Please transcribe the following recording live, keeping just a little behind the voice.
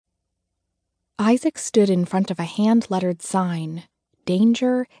Isaac stood in front of a hand-lettered sign.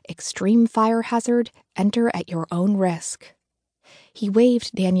 Danger, extreme fire hazard, enter at your own risk. He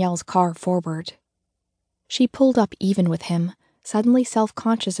waved Danielle's car forward. She pulled up even with him, suddenly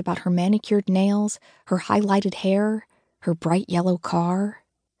self-conscious about her manicured nails, her highlighted hair, her bright yellow car.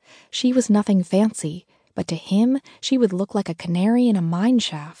 She was nothing fancy, but to him she would look like a canary in a mine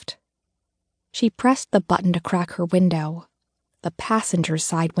shaft. She pressed the button to crack her window. The passenger's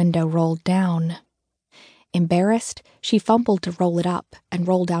side window rolled down. Embarrassed, she fumbled to roll it up and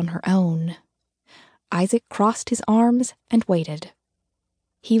roll down her own. Isaac crossed his arms and waited.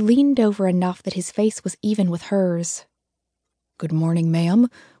 He leaned over enough that his face was even with hers. "Good morning, ma'am.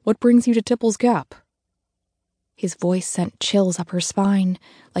 What brings you to Tipple's Gap?" His voice sent chills up her spine,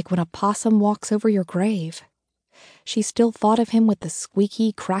 like when a possum walks over your grave. She still thought of him with the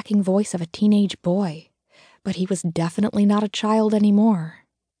squeaky, cracking voice of a teenage boy, but he was definitely not a child anymore.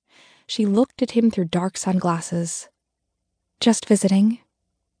 She looked at him through dark sunglasses. "Just visiting."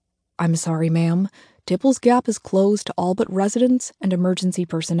 "I'm sorry, ma'am. Tipple's Gap is closed to all but residents and emergency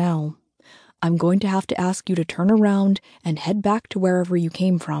personnel. I'm going to have to ask you to turn around and head back to wherever you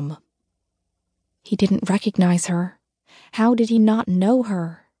came from." He didn't recognize her. How did he not know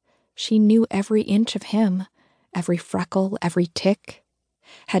her? She knew every inch of him, every freckle, every tick.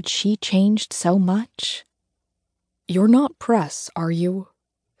 Had she changed so much? "You're not press, are you?"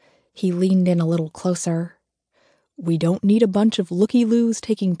 He leaned in a little closer. "We don't need a bunch of looky-loos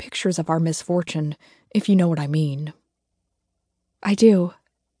taking pictures of our misfortune, if you know what I mean." "I do,"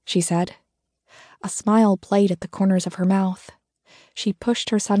 she said. A smile played at the corners of her mouth. She pushed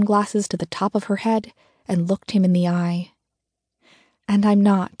her sunglasses to the top of her head and looked him in the eye. "And I'm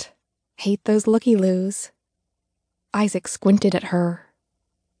not. Hate those looky-loos." Isaac squinted at her.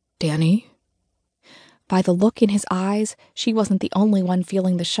 "Danny?" By the look in his eyes, she wasn't the only one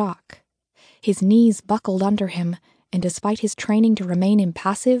feeling the shock. His knees buckled under him, and despite his training to remain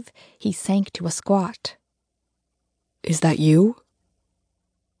impassive, he sank to a squat. "Is that you?"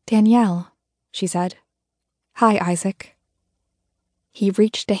 "Danielle," she said. "Hi, Isaac." He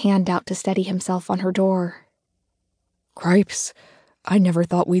reached a hand out to steady himself on her door. "Cripes, I never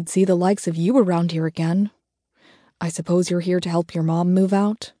thought we'd see the likes of you around here again. I suppose you're here to help your mom move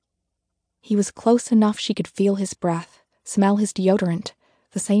out?" He was close enough she could feel his breath, smell his deodorant,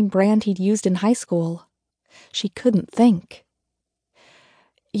 the same brand he'd used in high school. She couldn't think.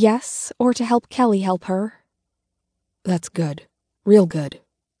 "Yes, or to help Kelly help her." "That's good. Real good."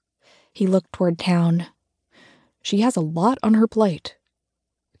 He looked toward town. "She has a lot on her plate.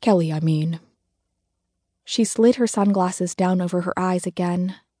 Kelly, I mean." She slid her sunglasses down over her eyes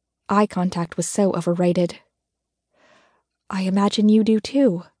again. Eye contact was so overrated. "I imagine you do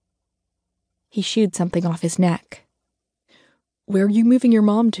too." He shooed something off his neck. "Where are you moving your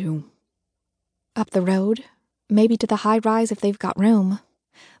mom to?" "Up the road. Maybe to the high-rise if they've got room.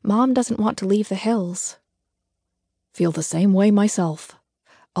 Mom doesn't want to leave the hills." "Feel the same way myself.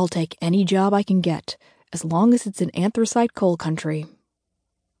 I'll take any job I can get, as long as it's in anthracite coal country."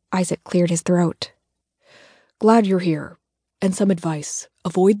 Isaac cleared his throat. "Glad you're here. And some advice.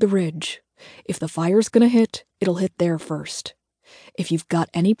 Avoid the ridge. If the fire's gonna hit, it'll hit there first. If you've got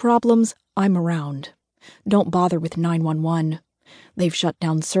any problems, I'm around. Don't bother with 911. They've shut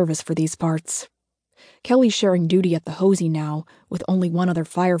down service for these parts. Kelly's sharing duty at the hosey now, with only one other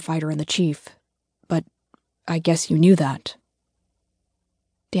firefighter and the chief. But I guess you knew that."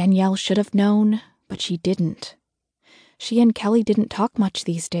 Danielle should have known, but she didn't. She and Kelly didn't talk much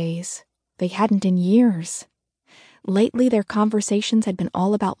these days. They hadn't in years. Lately, their conversations had been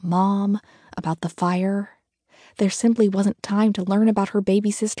all about Mom, about the fire. There simply wasn't time to learn about her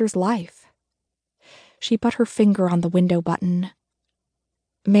baby sister's life. She put her finger on the window button.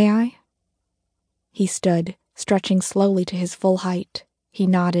 "May I?" He stood, stretching slowly to his full height. He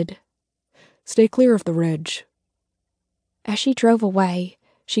nodded. "Stay clear of the ridge." As she drove away,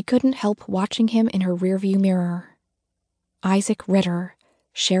 she couldn't help watching him in her rearview mirror. Isaac Ritter,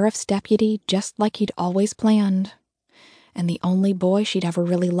 sheriff's deputy just like he'd always planned. And the only boy she'd ever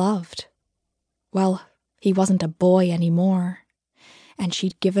really loved. Well, he wasn't a boy anymore. And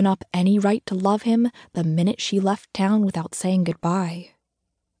she'd given up any right to love him the minute she left town without saying goodbye.